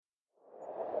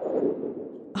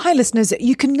Hi listeners,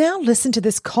 you can now listen to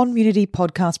this community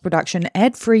podcast production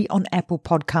ad-free on Apple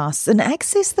Podcasts and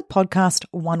access the podcast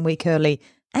 1 week early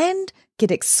and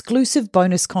get exclusive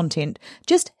bonus content.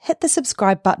 Just hit the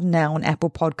subscribe button now on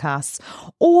Apple Podcasts.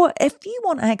 Or if you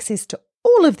want access to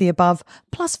all of the above,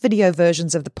 plus video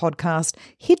versions of the podcast,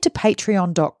 head to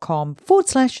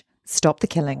patreon.com/Stop the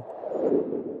Killing.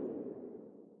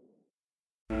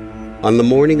 On the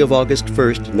morning of August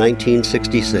 1st,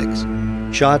 1966,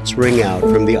 shots ring out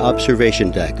from the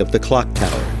observation deck of the clock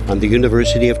tower on the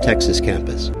University of Texas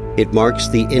campus. It marks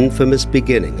the infamous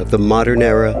beginning of the modern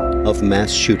era of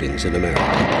mass shootings in America.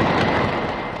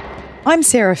 I'm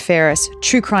Sarah Ferris,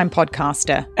 true crime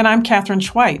podcaster. And I'm Catherine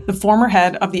Schweit, the former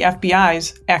head of the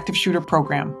FBI's active shooter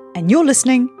program. And you're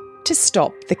listening to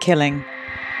Stop the Killing.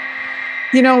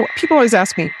 You know, people always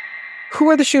ask me, who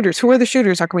are the shooters? Who are the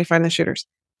shooters? How can we find the shooters?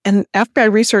 And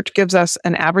FBI research gives us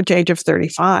an average age of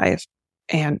 35.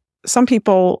 And some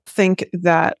people think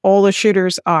that all the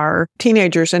shooters are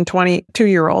teenagers and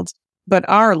 22-year-olds. But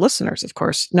our listeners, of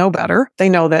course, know better. They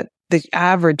know that the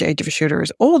average age of a shooter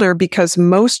is older because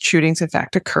most shootings, in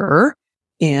fact, occur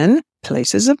in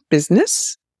places of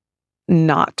business,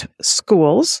 not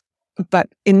schools. But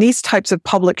in these types of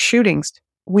public shootings,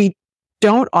 we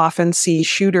don't often see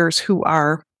shooters who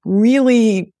are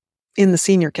really in the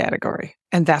senior category.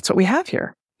 And that's what we have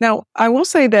here. Now, I will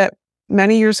say that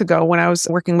many years ago, when I was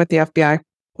working with the FBI,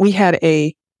 we had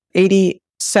a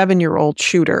 87-year-old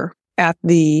shooter at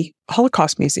the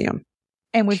Holocaust Museum.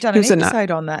 And we've done an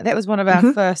episode on that. That was one of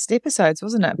our first episodes,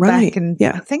 wasn't it? Right. Back in,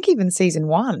 I think even season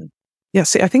 1.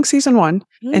 Yes, I think season 1.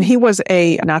 And he was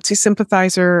a Nazi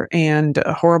sympathizer and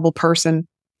a horrible person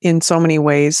in so many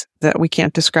ways that we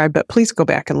can't describe. But please go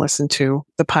back and listen to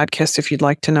the podcast if you'd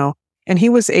like to know. And he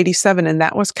was 87, and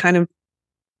that was kind of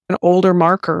an older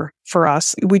marker for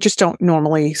us. We just don't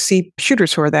normally see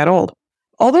shooters who are that old.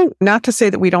 Although not to say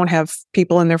that we don't have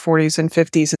people in their 40s and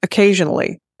 50s,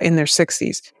 occasionally in their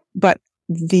 60s. But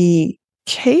the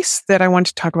case that I want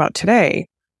to talk about today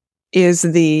is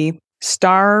the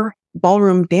Star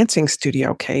Ballroom dancing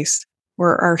studio case,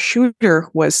 where our shooter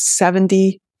was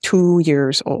 72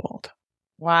 years old.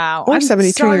 Wow. Or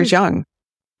 72 years young.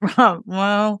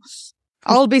 Well,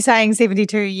 I'll be saying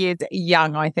 72 years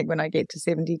young, I think, when I get to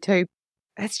 72.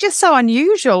 It's just so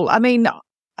unusual. I mean,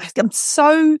 I'm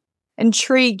so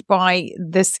intrigued by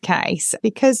this case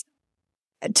because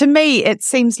to me, it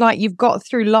seems like you've got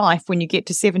through life when you get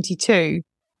to 72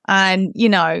 and, you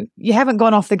know, you haven't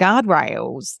gone off the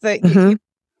guardrails, that you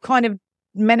kind of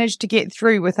managed to get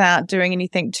through without doing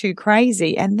anything too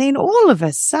crazy. And then all of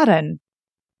a sudden.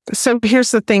 So here's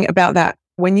the thing about that.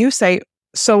 When you say,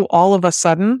 so all of a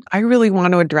sudden, I really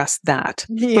want to address that.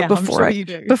 Yeah, but before I'm sure you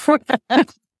do. Before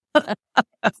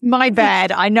my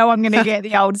bad. I know I'm going to get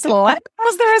the old slide.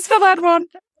 What's the rest of that one?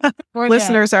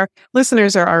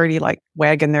 Listeners are already like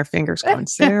wagging their fingers, going,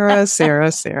 Sarah,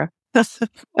 Sarah, Sarah.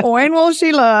 When will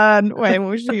she learn? When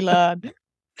will she learn?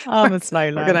 I'm a slow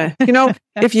learner.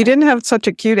 If you didn't have such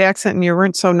a cute accent and you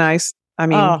weren't so nice, I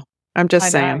mean, I'm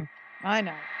just saying. I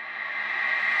know.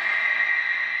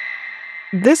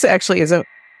 This actually is a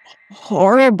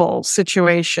horrible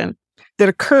situation that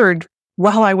occurred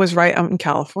while I was right out in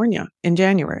California in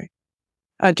January.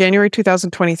 January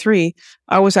 2023,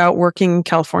 I was out working in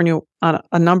California on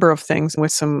a number of things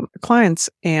with some clients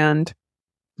and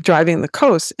driving the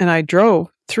coast. And I drove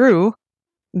through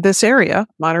this area,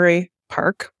 Monterey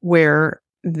Park, where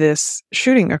this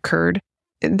shooting occurred.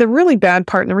 The really bad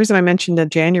part, and the reason I mentioned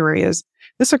January is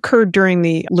this occurred during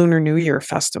the Lunar New Year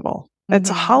festival. It's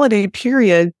a holiday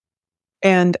period.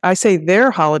 And I say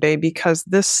their holiday because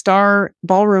this Star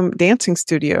Ballroom dancing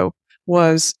studio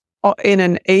was in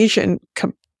an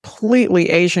completely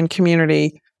Asian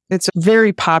community. It's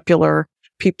very popular.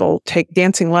 People take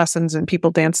dancing lessons and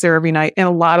people dance there every night. And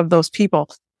a lot of those people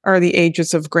are the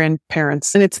ages of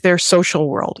grandparents. And it's their social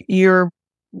world. You're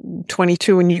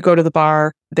 22 and you go to the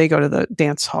bar, they go to the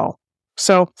dance hall.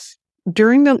 So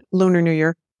during the Lunar New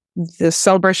Year, the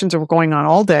celebrations were going on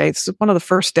all day. This is one of the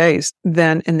first days.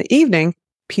 Then in the evening,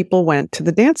 people went to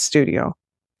the dance studio,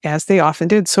 as they often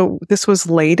did. So this was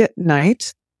late at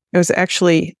night. It was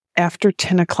actually after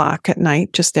 10 o'clock at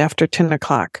night, just after 10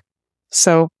 o'clock.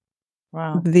 So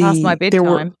wow, past my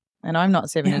bedtime, and I'm not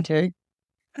 72.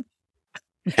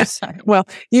 Yeah. Well,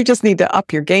 you just need to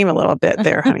up your game a little bit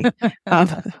there, honey.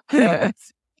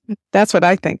 That's what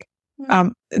I think.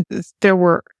 There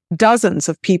were dozens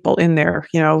of people in there,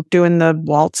 doing the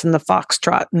waltz and the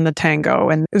foxtrot and the tango.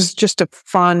 And it was just a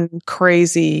fun,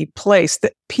 crazy place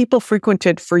that people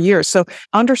frequented for years. So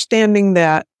understanding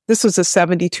that this was a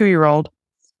 72-year-old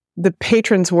the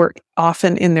patrons were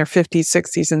often in their 50s,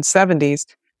 60s, and 70s.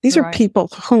 These are people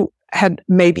who had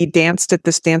maybe danced at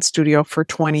this dance studio for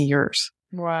 20 years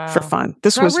for fun.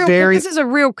 This was This is a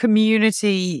real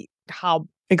community hub.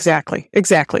 Exactly.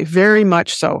 Very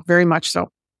much so.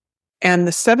 And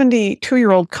the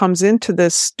 72-year-old comes into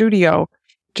this studio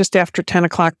just after 10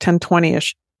 o'clock,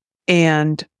 10:20-ish,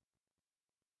 and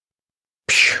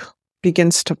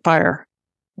begins to fire.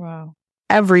 Wow.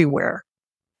 Everywhere.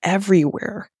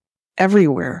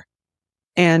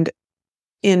 And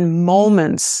in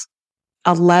moments,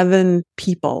 11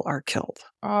 people are killed.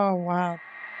 Oh, wow.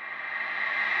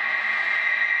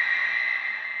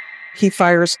 He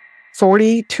fires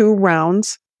 42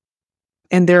 rounds,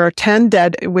 and there are 10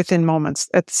 dead within moments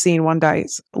at the scene. One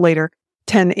dies later,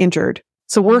 10 injured.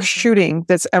 It's the worst shooting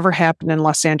that's ever happened in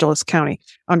Los Angeles County.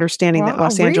 Understanding that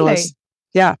Los Angeles,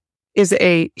 is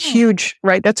a huge,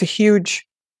 right? That's a huge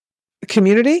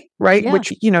community, right? Yeah.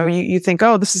 Which, you think,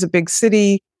 oh, this is a big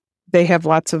city. They have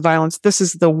lots of violence. This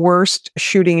is the worst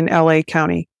shooting in LA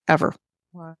County ever.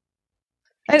 Wow.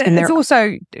 And it's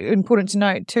also important to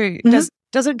note too,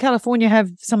 doesn't California have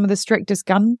some of the strictest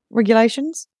gun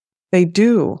regulations? They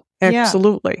do.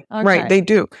 Absolutely. Yeah. Okay. Right. They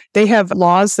do. They have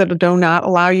laws that do not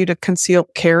allow you to conceal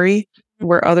carry,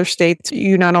 where other states,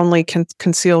 you not only can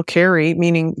conceal carry,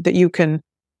 meaning that you can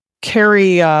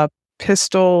carry a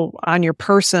pistol on your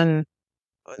person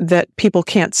that people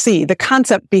can't see. The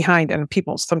concept behind, and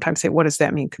people sometimes say, what does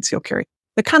that mean, conceal carry?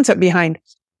 The concept behind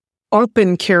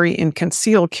open carry and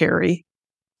conceal carry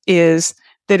is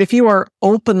that if you are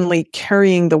openly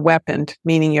carrying the weapon,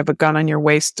 meaning you have a gun on your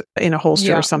waist in a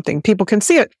holster or something, people can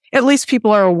see it. At least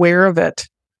people are aware of it.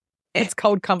 It's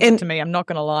cold comfort to me, I'm not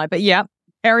going to lie. But yeah,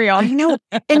 carry on. I know.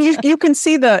 And you can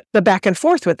see the back and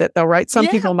forth with it, though, right? Some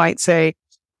people might say,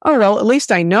 oh, well, at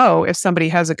least I know if somebody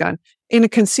has a gun. In a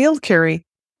concealed carry,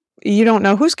 you don't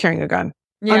know who's carrying a gun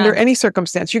under any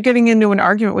circumstance. You're getting into an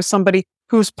argument with somebody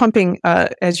who's pumping,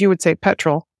 as you would say,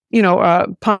 petrol,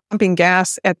 pumping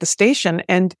gas at the station,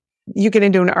 and you get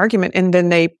into an argument and then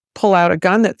they pull out a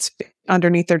gun that's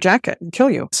underneath their jacket and kill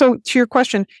you. So to your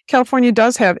question, California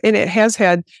does have, and it has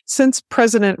had since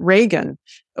President Reagan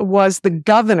was the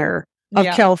governor of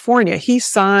California. He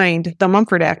signed the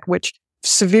Mumford Act, which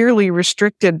severely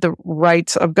restricted the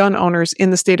rights of gun owners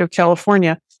in the state of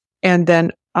California, and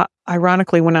then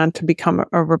ironically went on to become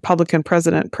a Republican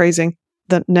president, praising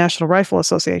the National Rifle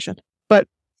Association. But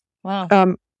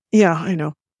I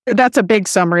know that's a big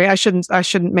summary. I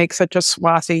shouldn't make such a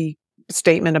swathy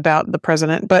statement about the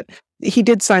president, but he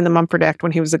did sign the Mumford Act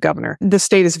when he was the governor. The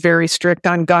state is very strict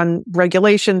on gun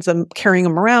regulations and carrying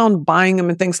them around, buying them,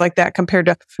 and things like that compared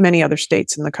to many other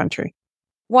states in the country.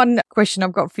 One question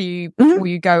I've got for you before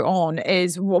you go on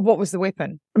is, what was the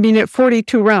weapon? I mean, at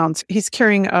 42 rounds, he's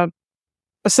carrying a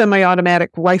semi-automatic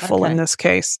rifle in this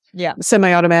case. Yeah.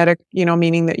 Semi-automatic,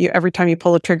 meaning that every time you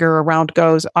pull a trigger, a round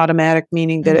goes. Automatic,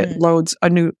 meaning that it loads a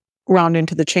new round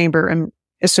into the chamber and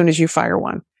as soon as you fire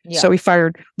one. Yeah. So he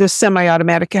fired this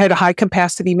semi-automatic. It had a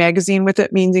high-capacity magazine with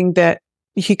it, meaning that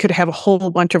he could have a whole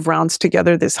bunch of rounds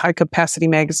together, this high-capacity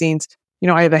magazines.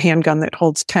 I have a handgun that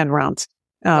holds 10 rounds.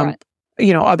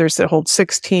 Others that hold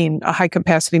 16. A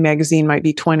high-capacity magazine might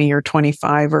be 20 or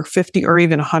 25 or 50 or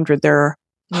even 100. There are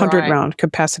 100-round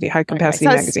capacity, high-capacity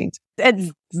magazines.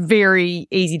 It's very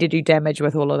easy to do damage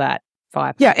with all of that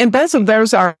fire. Yeah, and both of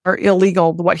those are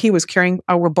illegal. What he was carrying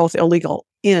were both illegal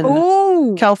in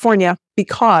California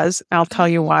because, I'll tell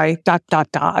you why, ...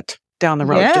 down the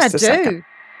road. Yeah, just a second.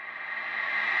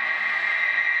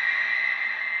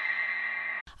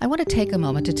 I want to take a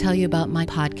moment to tell you about my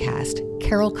podcast,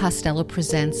 Carol Costello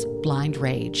Presents Blind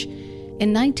Rage.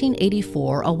 In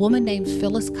 1984, a woman named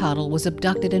Phyllis Cottle was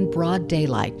abducted in broad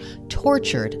daylight,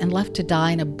 tortured, and left to die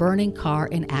in a burning car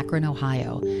in Akron,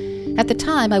 Ohio. At the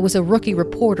time, I was a rookie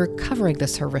reporter covering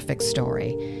this horrific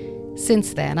story.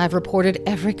 Since then, I've reported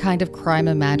every kind of crime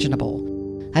imaginable.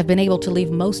 I've been able to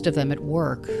leave most of them at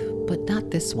work, but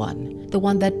not this one, the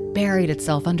one that buried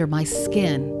itself under my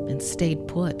skin and stayed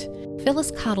put.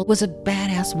 Phyllis Cottle was a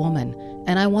badass woman,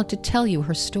 and I want to tell you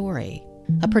her story.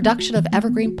 A production of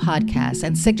Evergreen Podcasts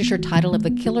and signature title of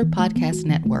the Killer Podcast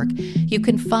Network, you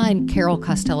can find Carol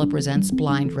Costello Presents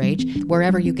Blind Rage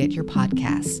wherever you get your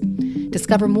podcasts.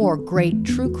 Discover more great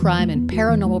true crime and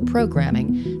paranormal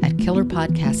programming at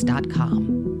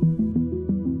killerpodcast.com.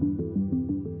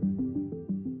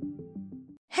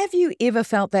 Have you ever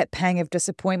felt that pang of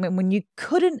disappointment when you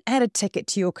couldn't add a ticket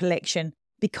to your collection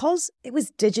because it was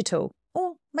digital?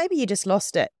 Or maybe you just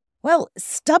lost it. Well,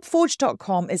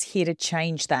 StubForge.com is here to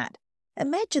change that.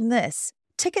 Imagine this,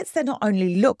 tickets that not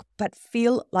only look but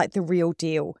feel like the real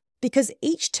deal. because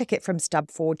each ticket from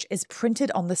StubForge is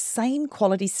printed on the same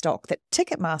quality stock that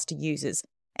Ticketmaster uses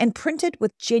and printed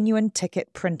with genuine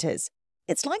ticket printers.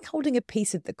 It's like holding a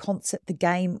piece of the concert, the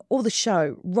game, or the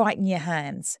show right in your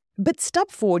hands. But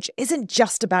StubForge isn't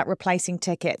just about replacing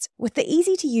tickets. With the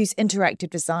easy-to-use interactive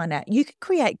designer, you can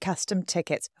create custom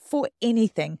tickets for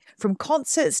anything, from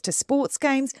concerts to sports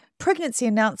games, pregnancy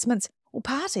announcements, or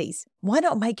parties. Why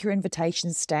not make your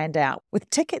invitations stand out with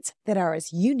tickets that are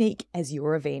as unique as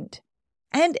your event?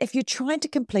 And if you're trying to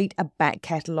complete a back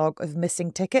catalogue of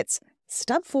missing tickets,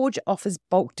 StubForge offers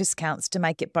bulk discounts to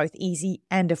make it both easy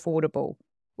and affordable.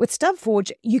 With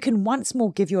StubForge, you can once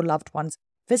more give your loved ones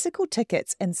physical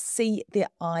tickets and see their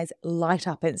eyes light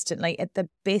up instantly at the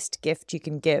best gift you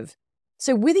can give.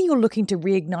 So whether you're looking to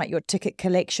reignite your ticket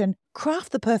collection,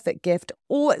 craft the perfect gift,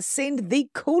 or send the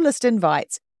coolest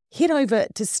invites, head over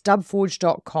to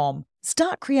stubforge.com.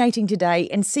 Start creating today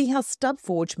and see how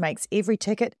StubForge makes every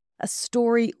ticket a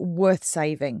story worth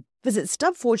saving. Visit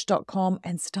stubforge.com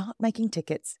and start making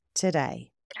tickets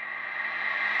today.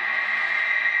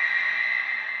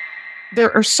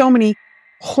 There are so many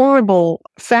horrible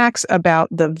facts about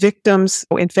the victims.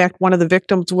 In fact, one of the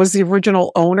victims was the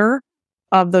original owner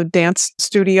of the dance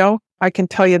studio. I can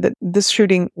tell you that this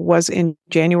shooting was in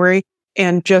January.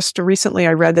 And just recently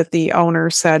I read that the owner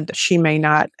said she may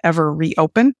not ever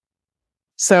reopen.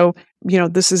 So,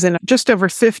 this is in just over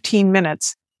 15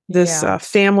 minutes. This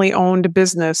family-owned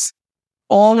business,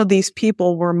 all of these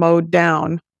people were mowed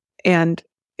down. And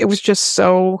it was just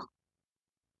so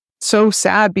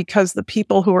sad because the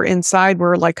people who were inside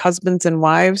were like husbands and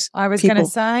wives. I was going to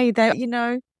say that,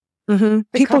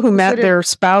 people who met their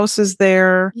spouses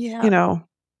there,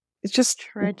 it's just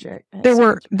tragic. There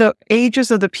were the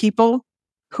ages of the people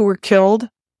who were killed.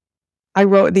 I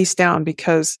wrote these down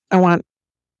because I want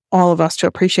all of us to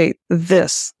appreciate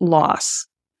this loss.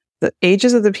 The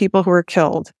ages of the people who were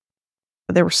killed.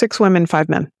 There were 6 women, 5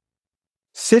 men.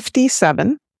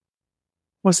 57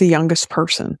 was the youngest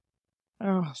person.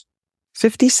 Oh.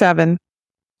 57,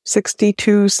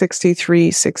 62,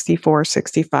 63, 64,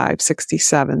 65,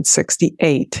 67,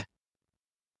 68.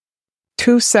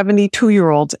 2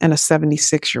 72-year-olds and a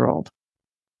 76-year-old.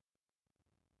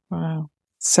 Wow.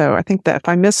 So I think that if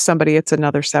I miss somebody, it's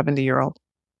another 70-year-old.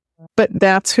 But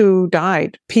that's who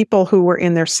died. People who were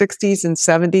in their 60s and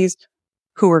 70s,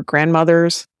 who were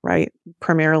grandmothers, right?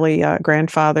 Primarily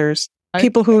grandfathers.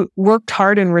 People who worked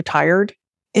hard and retired,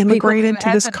 immigrated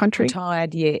to this country.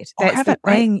 Retired yet? That's the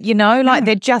thing,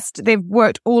 right? They've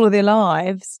worked all of their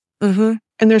lives. Mm-hmm.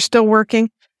 And they're still working.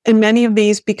 And many of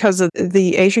these, because of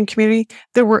the Asian community,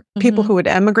 there were people who had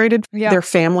emigrated, their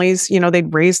families,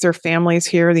 they'd raised their families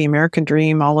here, the American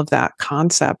dream, all of that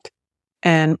concept,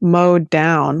 and mowed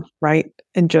down, right?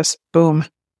 And just boom.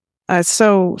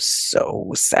 So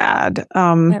sad.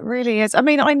 It really is. I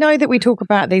mean, I know that we talk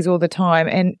about these all the time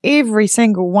and every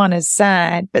single one is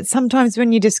sad, but sometimes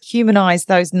when you just humanize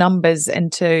those numbers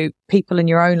into people in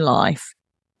your own life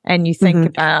and you think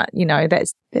about,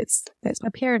 that's my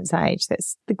parents' age,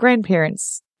 that's the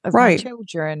grandparents of my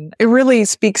children. It really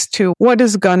speaks to what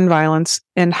is gun violence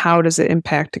and how does it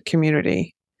impact a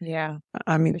community? Yeah.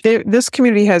 I mean, this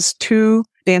community has 2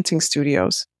 dancing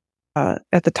studios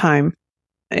at the time.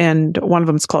 And one of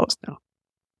them's closed now.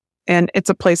 And it's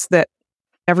a place that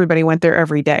everybody went there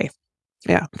every day.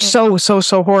 Yeah. So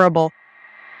horrible.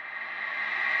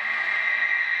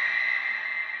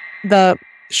 The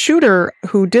shooter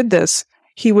who did this,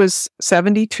 he was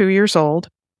 72 years old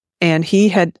and he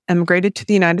had emigrated to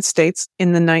the United States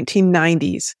in the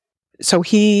 1990s. So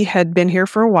he had been here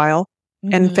for a while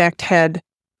and in fact had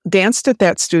danced at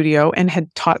that studio and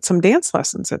had taught some dance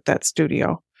lessons at that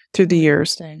studio through the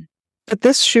years. But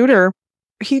this shooter,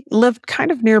 he lived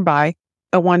kind of nearby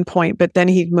at one point, but then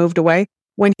he moved away.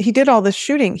 When he did all this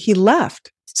shooting, he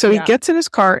left. So he gets in his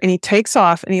car and he takes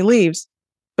off and he leaves.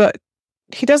 But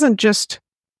he doesn't just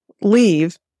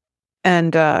leave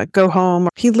and go home.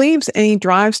 He leaves and he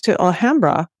drives to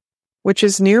Alhambra, which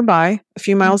is nearby, a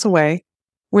few miles away,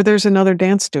 where there's another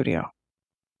dance studio.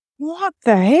 What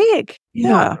the heck?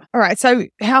 Yeah. What? All right. So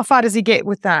how far does he get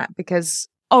with that? Because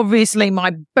obviously,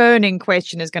 my burning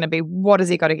question is going to be, what has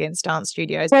he got against dance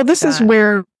studios? Well, this is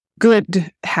where good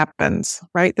happens,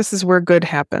 right? This is where good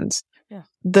happens. Yeah.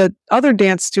 The other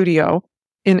dance studio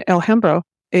in Alhambra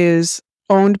is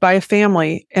owned by a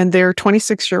family, and their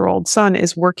 26-year-old son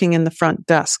is working in the front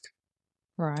desk.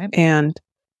 Right. And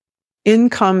in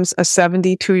comes a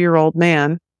 72-year-old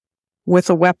man with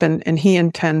a weapon, and he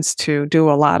intends to do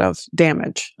a lot of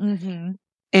damage.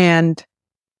 And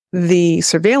the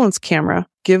surveillance camera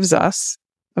gives us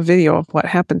a video of what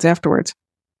happens afterwards.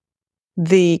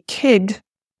 The kid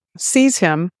sees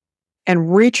him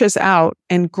and reaches out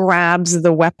and grabs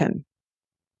the weapon.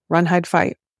 Run, hide,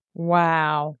 fight.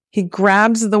 Wow. He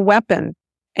grabs the weapon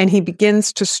and he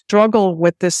begins to struggle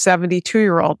with this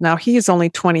 72-year-old. Now he is only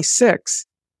 26,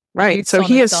 right? Youth's So on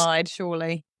he his is. side,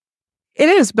 surely. It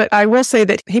is, but I will say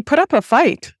that he put up a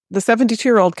fight. The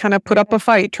 72-year-old kind of put up a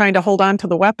fight trying to hold on to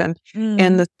the weapon.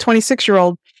 And the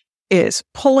 26-year-old is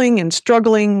pulling and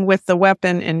struggling with the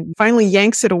weapon and finally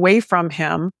yanks it away from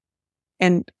him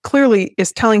and clearly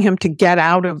is telling him to get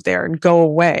out of there and go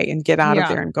away and get out of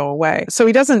there and go away. So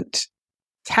he doesn't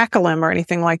tackle him or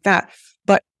anything like that.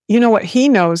 But you know what he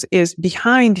knows is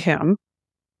behind him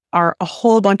are a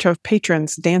whole bunch of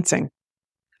patrons dancing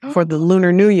for the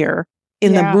Lunar New Year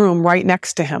in the room right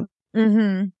next to him.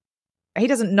 Mm-hmm. He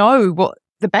doesn't know what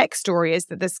the backstory is,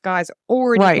 that this guy's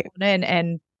already gone in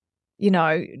and,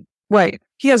 Right.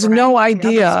 He has no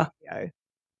idea.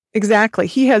 Exactly.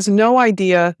 He has no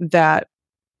idea that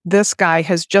this guy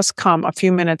has just come a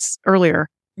few minutes earlier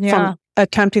from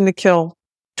attempting to kill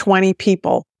 20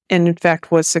 people and in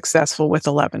fact was successful with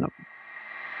 11 of them.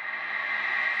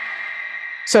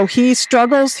 So he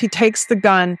struggles, he takes the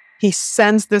gun, he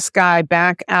sends this guy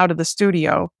back out of the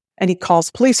studio and he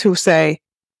calls police who say,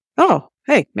 oh,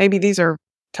 hey, maybe these are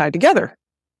tied together.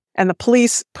 And the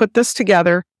police put this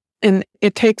together and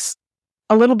it takes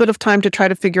a little bit of time to try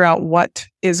to figure out what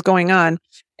is going on.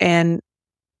 And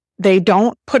they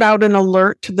don't put out an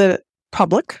alert to the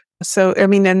public. So,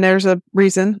 and there's a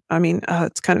reason.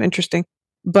 It's kind of interesting.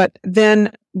 But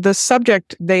then the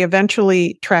subject, they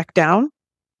eventually track down.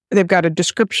 They've got a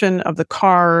description of the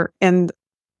car. And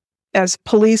as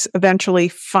police eventually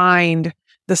find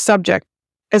the subject,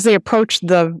 as they approach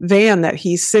the van that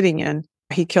he's sitting in,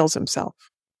 he kills himself.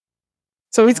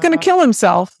 So he's going to kill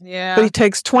himself, but he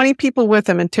takes 20 people with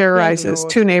him and terrorizes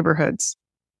 2 neighborhoods.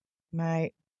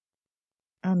 Mate.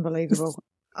 Unbelievable.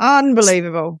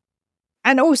 Unbelievable.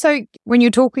 And also, when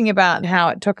you're talking about how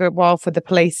it took a while for the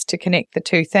police to connect the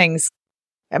 2 things,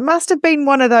 it must have been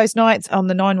one of those nights on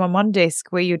the 911 desk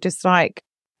where you're just like,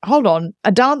 hold on,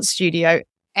 a dance studio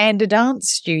and a dance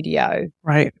studio.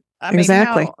 Right.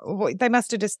 Exactly. They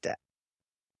must have just,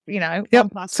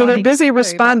 Yep. So they're busy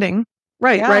responding.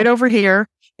 Right over here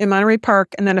in Monterey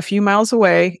Park, and then a few miles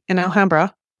away in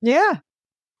Alhambra. Yeah.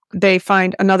 They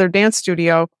find another dance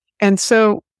studio. And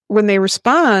so when they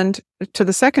respond to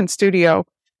the second studio,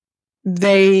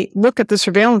 they look at the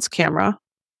surveillance camera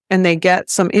and they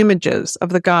get some images of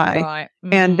the guy. Right.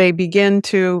 Mm-hmm. And they begin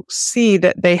to see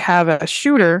that they have a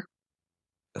shooter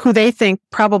who they think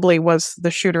probably was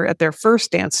the shooter at their first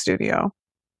dance studio.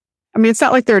 It's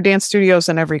not like there are dance studios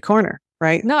in every corner,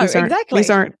 right? No, exactly.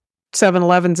 These aren't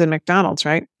 7-Elevens and McDonald's,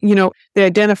 right? They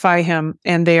identify him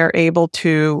and they are able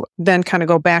to then kind of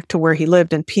go back to where he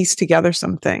lived and piece together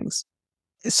some things.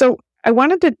 So I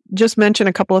wanted to just mention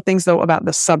a couple of things, though, about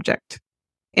the subject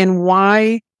and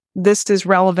why this is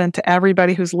relevant to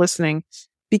everybody who's listening,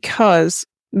 because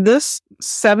this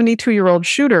 72-year-old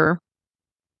shooter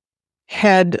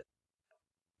had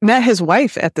met his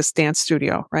wife at this dance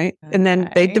studio, right? Okay. And then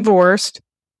they divorced.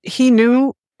 He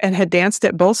knew and had danced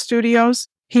at both studios.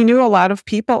 He knew a lot of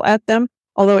people at them,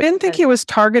 although I didn't think he was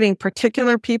targeting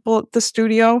particular people at the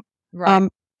studio. Right.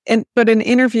 But in an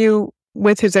interview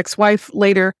with his ex-wife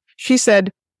later, she said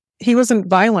he wasn't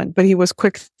violent, but he was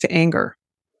quick to anger.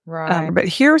 Right. But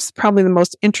here's probably the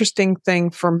most interesting thing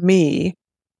for me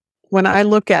when I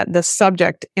look at this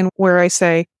subject and where I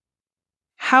say,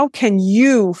 how can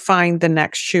you find the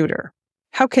next shooter?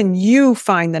 How can you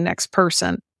find the next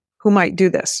person who might do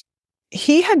this?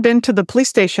 He had been to the police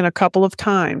station a couple of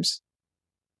times,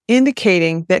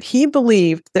 indicating that he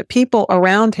believed that people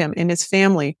around him in his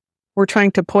family were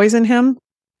trying to poison him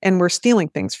and were stealing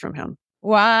things from him.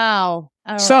 Wow.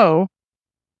 So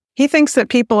he thinks that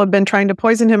people have been trying to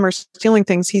poison him or stealing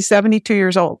things. He's 72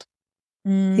 years old.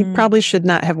 He probably should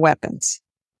not have weapons,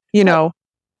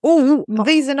 Oh,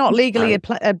 these are not legally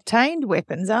obtained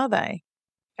weapons, are they?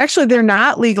 Actually, they're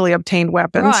not legally obtained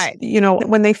weapons. Right.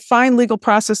 When they find legal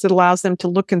process that allows them to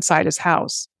look inside his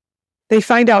house, they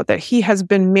find out that he has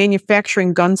been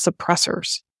manufacturing gun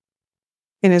suppressors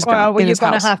in his gun. Well, you're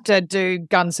going to have to do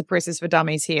gun suppressors for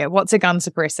dummies here. What's a gun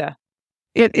suppressor?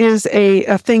 It is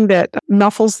a thing that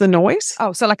muffles the noise.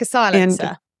 Oh, so like a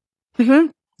silencer.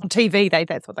 On TV,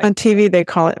 that's what they on TV they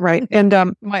call it, right? And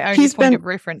my only point of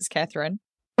reference, Catherine.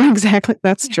 Exactly,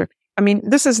 that's true.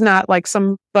 This is not like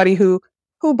somebody who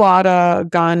bought a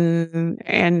gun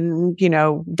and,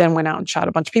 then went out and shot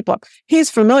a bunch of people up. He's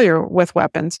familiar with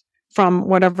weapons from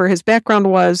whatever his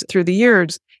background was through the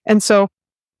years. And so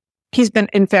he's been,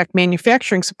 in fact,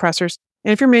 manufacturing suppressors.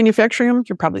 And if you're manufacturing them,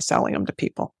 you're probably selling them to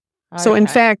people. So in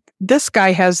Okay. fact, this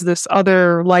guy has this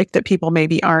other life that people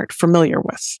maybe aren't familiar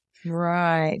with.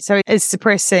 Right. So is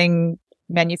suppressing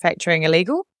manufacturing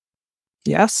illegal?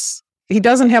 Yes. He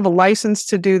doesn't have a license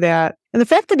to do that. And the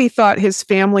fact that he thought his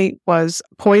family was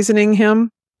poisoning him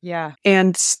Yeah.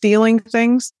 and stealing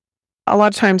things, a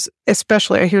lot of times,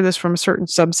 especially I hear this from a certain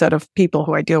subset of people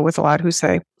who I deal with a lot who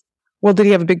say, well, did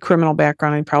he have a big criminal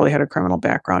background? He probably had a criminal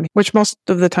background, which most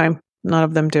of the time, none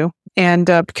of them do. And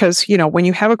because, when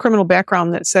you have a criminal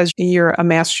background that says you're a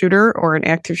mass shooter or an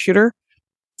active shooter,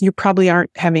 you probably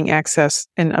aren't having access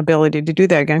and ability to do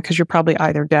that again because you're probably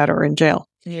either dead or in jail.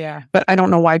 Yeah. But I don't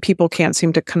know why people can't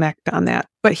seem to connect on that.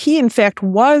 But he, in fact,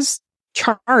 was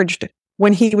charged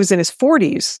when he was in his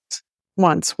 40s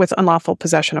once with unlawful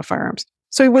possession of firearms.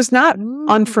 So he was not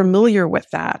unfamiliar with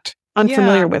that,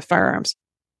 with firearms.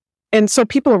 And so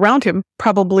people around him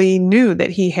probably knew that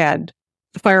he had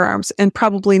firearms and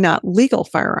probably not legal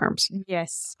firearms.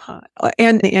 Yes.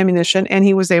 And the ammunition, and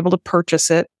he was able to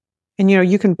purchase it. And,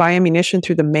 you can buy ammunition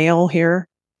through the mail here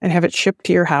and have it shipped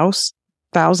to your house,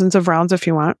 thousands of rounds if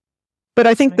you want. But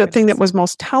I think the thing that was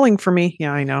most telling for me,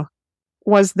 I know,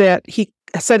 was that he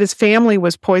said his family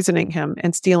was poisoning him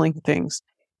and stealing things.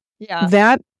 Yeah.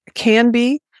 That can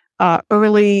be an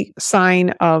early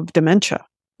sign of dementia.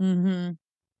 Mm-hmm.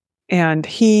 And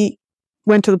he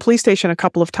went to the police station a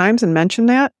couple of times and mentioned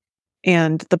that.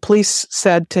 And the police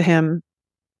said to him,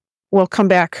 well, come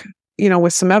back,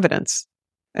 with some evidence.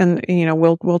 And,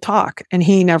 we'll talk. And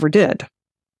he never did.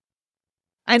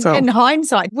 And So- in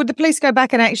hindsight, would the police go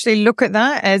back and actually look at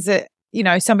that as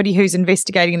somebody who's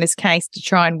investigating this case to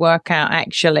try and work out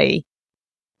actually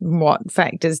what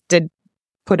factors did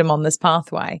put him on this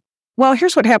pathway? Well,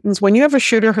 here's what happens when you have a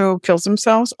shooter who kills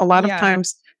themselves. A lot of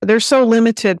times there's so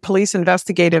limited police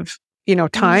investigative,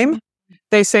 time.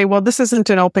 They say, well, this isn't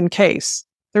an open case.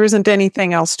 There isn't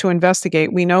anything else to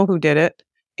investigate. We know who did it,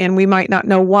 and we might not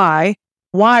know why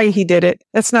he did it.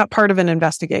 That's not part of an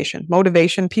investigation.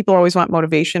 Motivation, people always want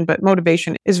motivation, but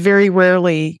motivation is very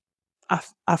rarely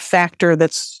a factor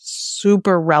that's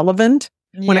super relevant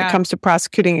when it comes to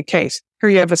prosecuting a case. Here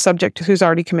you have a subject who's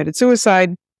already committed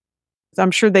suicide.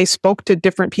 I'm sure they spoke to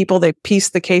different people. They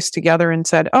pieced the case together and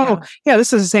said,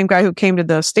 this is the same guy who came to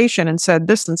the station and said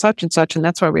this and such, and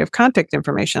that's why we have contact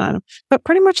information on him. But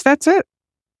pretty much that's it.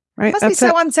 Right? It must be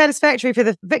so unsatisfactory for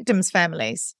the victims'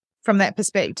 families from that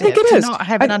perspective. I think it to is. not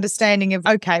have an understanding of,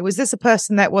 okay, was this a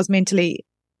person that was mentally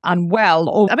unwell?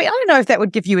 Or I don't know if that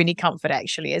would give you any comfort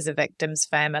actually as a victim's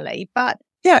family, but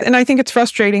yeah, and I think it's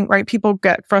frustrating, right? People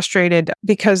get frustrated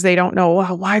because they don't know,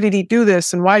 well, why did he do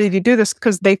this? And why did he do this?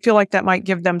 Because they feel like that might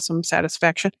give them some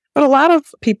satisfaction. But a lot of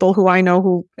people who I know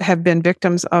who have been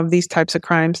victims of these types of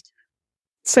crimes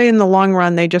say in the long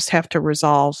run, they just have to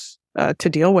resolve to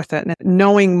deal with it. And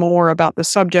knowing more about the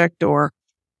subject or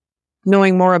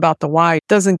knowing more about the why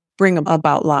doesn't bring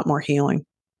about a lot more healing.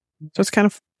 So it's kind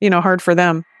of, hard for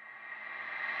them.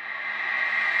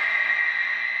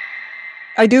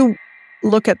 I do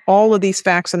look at all of these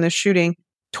facts in this shooting,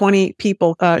 20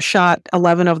 people shot,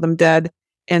 11 of them dead,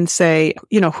 and say,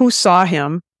 who saw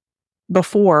him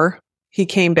before he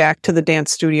came back to the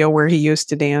dance studio where he used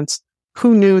to dance?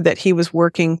 Who knew that he was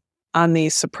working on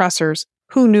these suppressors?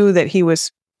 Who knew that he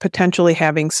was potentially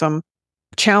having some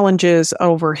challenges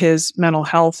over his mental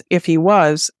health if he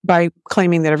was, by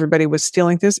claiming that everybody was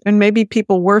stealing this? And maybe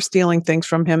people were stealing things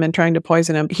from him and trying to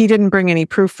poison him. He didn't bring any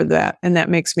proof for that. And that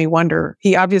makes me wonder.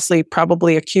 He obviously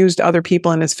probably accused other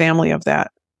people in his family of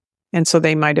that. And so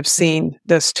they might have seen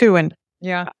this too. And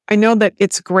I know that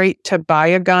it's great to buy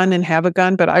a gun and have a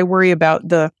gun, but I worry about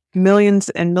the millions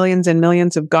and millions and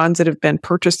millions of guns that have been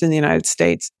purchased in the United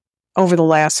States over the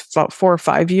last 4 or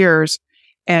 5 years.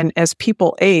 And as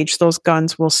people age, those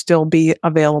guns will still be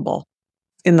available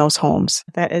in those homes.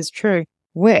 that is true,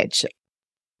 which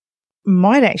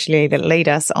might actually lead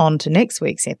us on to next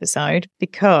week's episode,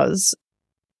 because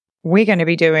we're going to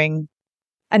be doing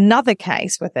another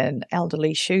case with an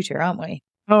elderly shooter, aren't we?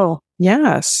 Oh,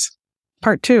 yes.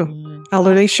 Part 2,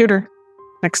 elderly shooter,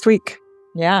 next week.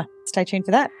 Yeah, stay tuned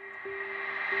for that.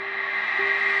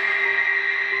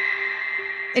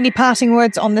 Any parting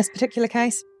words on this particular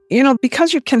case?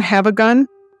 Because you can have a gun,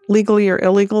 legally or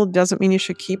illegal, doesn't mean you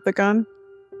should keep the gun.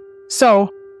 So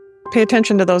pay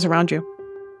attention to those around you.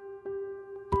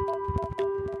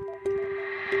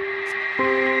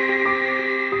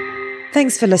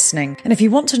 Thanks for listening. And if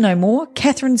you want to know more,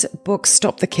 Catherine's book,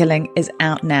 Stop the Killing, is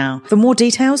out now. For more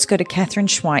details, go to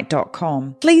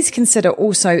catherineschweit.com. Please consider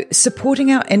also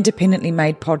supporting our independently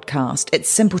made podcast. It's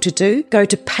simple to do. Go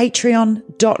to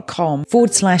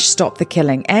patreon.com/Stop the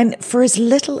Killing. And for as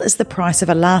little as the price of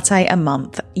a latte a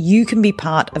month, you can be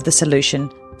part of the solution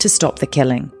to stop the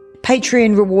killing.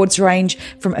 Patreon rewards range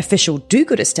from official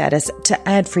do-gooder status to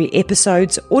ad-free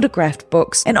episodes, autographed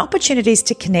books, and opportunities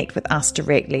to connect with us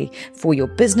directly for your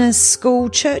business, school,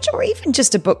 church, or even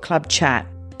just a book club chat.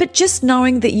 But just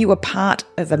knowing that you are part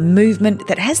of a movement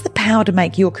that has the power to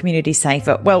make your community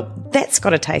safer, well, that's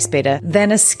got to taste better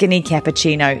than a skinny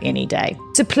cappuccino any day.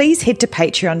 So please head to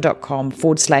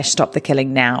patreon.com/stopthekilling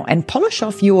now and polish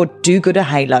off your do-gooder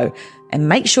halo and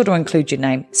make sure to include your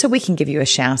name so we can give you a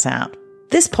shout out.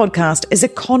 This podcast is a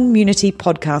Community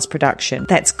podcast production.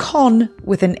 That's con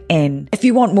with an N. If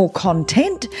you want more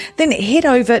content, then head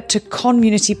over to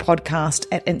Community Podcast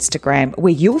at Instagram,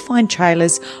 where you'll find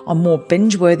trailers on more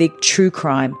binge-worthy true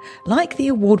crime, like the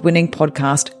award-winning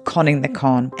podcast Conning the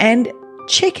Con. And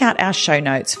check out our show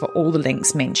notes for all the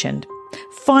links mentioned.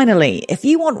 Finally, if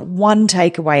you want one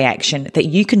takeaway action that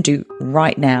you can do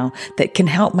right now that can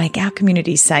help make our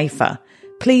community safer,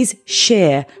 please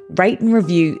share, rate and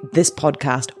review this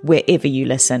podcast wherever you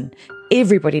listen.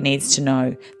 Everybody needs to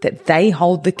know that they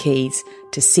hold the keys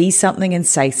to see something and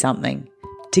say something.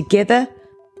 Together,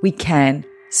 we can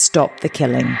stop the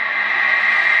killing.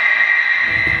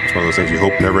 It's one of those things you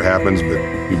hope never happens, but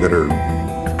you better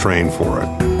train for it,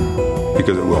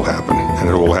 because it will happen, and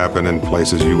it will happen in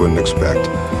places you wouldn't expect.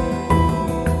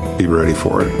 Be ready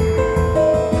for it.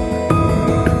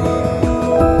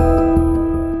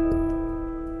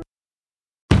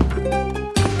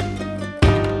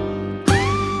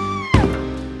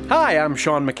 Hi, I'm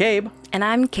Sean McCabe. And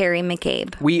I'm Carrie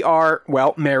McCabe. We are,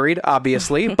 well, married,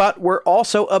 obviously, but we're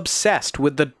also obsessed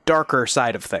with the darker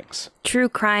side of things. True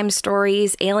crime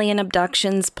stories, alien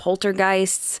abductions,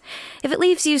 poltergeists. If it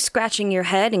leaves you scratching your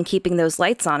head and keeping those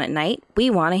lights on at night, we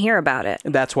want to hear about it.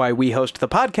 That's why we host the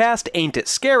podcast, Ain't It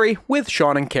Scary, with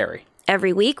Sean and Carrie.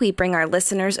 Every week, we bring our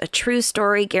listeners a true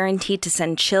story guaranteed to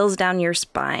send chills down your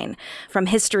spine. From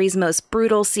history's most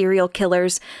brutal serial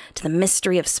killers to the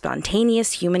mystery of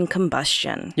spontaneous human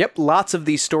combustion. Yep, lots of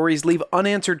these stories leave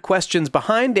unanswered questions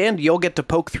behind, and you'll get to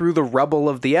poke through the rubble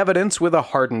of the evidence with a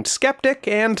hardened skeptic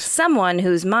and someone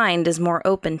whose mind is more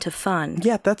open to fun.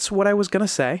 Yeah, that's what I was gonna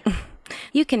say.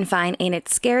 You can find Ain't It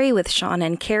Scary with Sean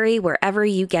and Carrie wherever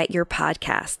you get your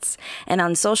podcasts, and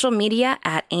on social media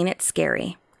at Ain't It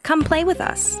Scary. Come play with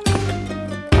us.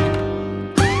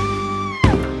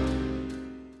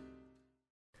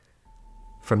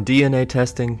 From DNA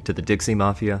testing to the Dixie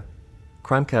Mafia,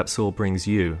 Crime Capsule brings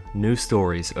you new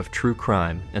stories of true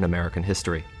crime in American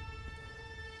history.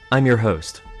 I'm your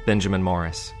host, Benjamin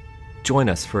Morris. Join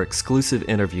us for exclusive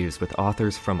interviews with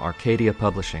authors from Arcadia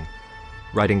Publishing,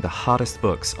 writing the hottest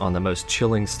books on the most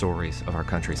chilling stories of our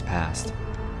country's past.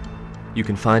 You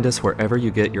can find us wherever you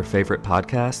get your favorite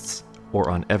podcasts or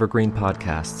on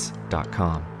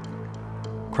evergreenpodcasts.com.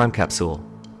 Crime Capsule.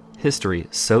 History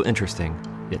so interesting,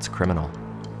 it's criminal.